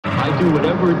I do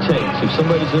whatever it takes. If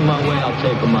somebody's in my way, I'll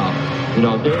take them out. You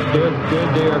know,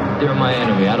 they're my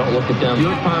enemy. I don't look at them.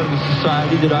 You're part of the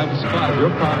society that I despise.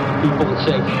 You're part of the people that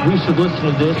say, we should listen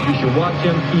to this, we should watch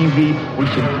MTV, we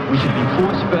should be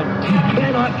force-fed. You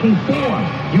cannot conform.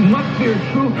 You must be a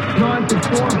true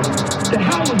non-conformist. To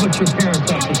hell with what your parents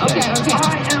have to say. Okay.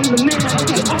 I am the man.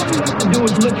 Okay. All you have to do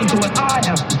is listen to what I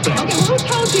have to say. Okay, well, who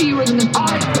told you were the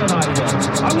I said I was.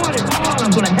 I want it all, and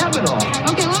I'm going to have it all.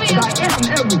 Okay, let me And ask. I am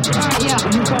everything. All right, yeah.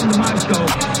 When you come to my show,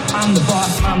 I'm the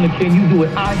boss, I'm the king, you do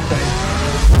what I say.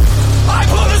 I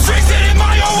pull the strings and in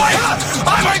my own way.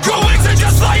 I might grow wings and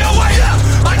just fly away.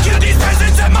 I kill these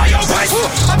peasants at my own pace.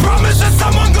 I promise that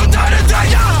someone gon' die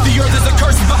today. The earth is a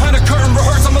curse behind a curtain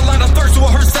rehearse. I'm a line of thirst to a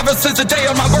hearse ever since the day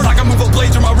of my birth. I can move a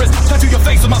blade through my wrist, tattoo your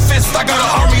face with my fist. I got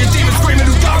an army of demons screaming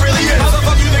who God really is. How the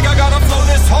fuck you think I gotta flow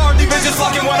this hard? These bitches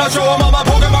flocking when I show them all my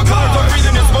Pokemon cards. I'm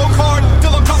breathing and smoke hard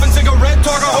till I'm coughing cigarette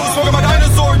talk. I hope smoking my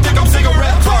dinosaur dick. I'm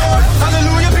cigarette talk.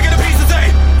 Hallelujah, picking a piece a day.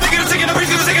 Thinking of taking a piece,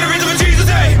 cause I'm taking a piece of Jesus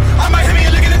day. I might hit me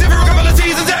and licking a different couple of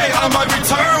teas a day. I might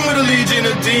return with a legion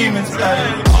of demons.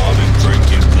 I've been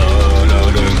drinking blood of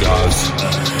the gods.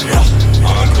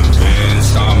 I'm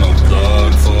convinced I'm a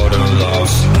blood for the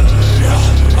lost.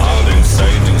 I've been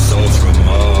saving souls from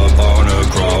up on a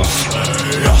cross.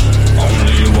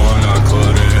 Only one I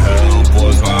couldn't help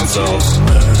was myself.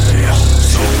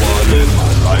 So I live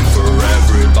my life for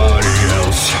everybody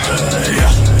else.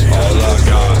 All I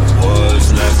got was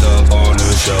left up on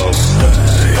the shelf.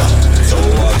 So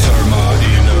I turn my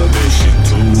inhibition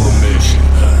to a mission.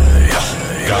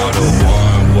 Got a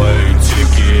one-way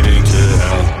ticket into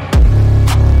hell.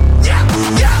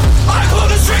 I pull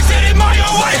the strings and in my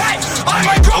own way. I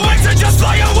might grow wings and just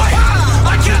fly away.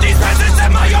 I kill these peasants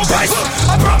at my own pace.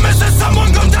 I promise that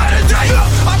someone gon' die today.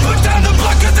 I put down the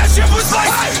blood cause that shit was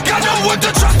like, got no one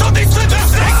to trust on these flippin'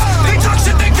 snakes. They talk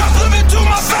shit, they compliment to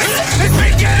my face. It's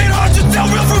been getting hard to tell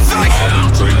real from fake.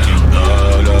 I'm drinking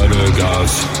blood of the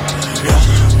gods.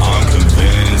 I'm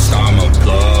convinced I'm a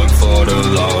plug for the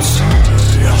lost.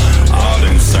 I've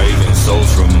been saving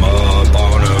souls from up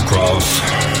on a cross.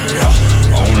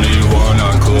 Only one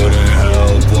I couldn't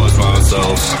help was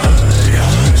myself.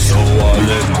 So I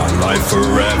live my life for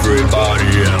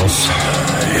everybody else.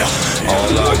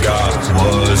 All I got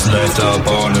was left up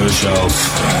on the shelf.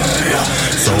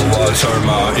 So I turn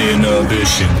my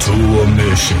inhibition to a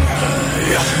mission.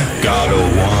 Got a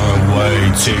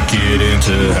one-way ticket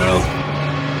into hell.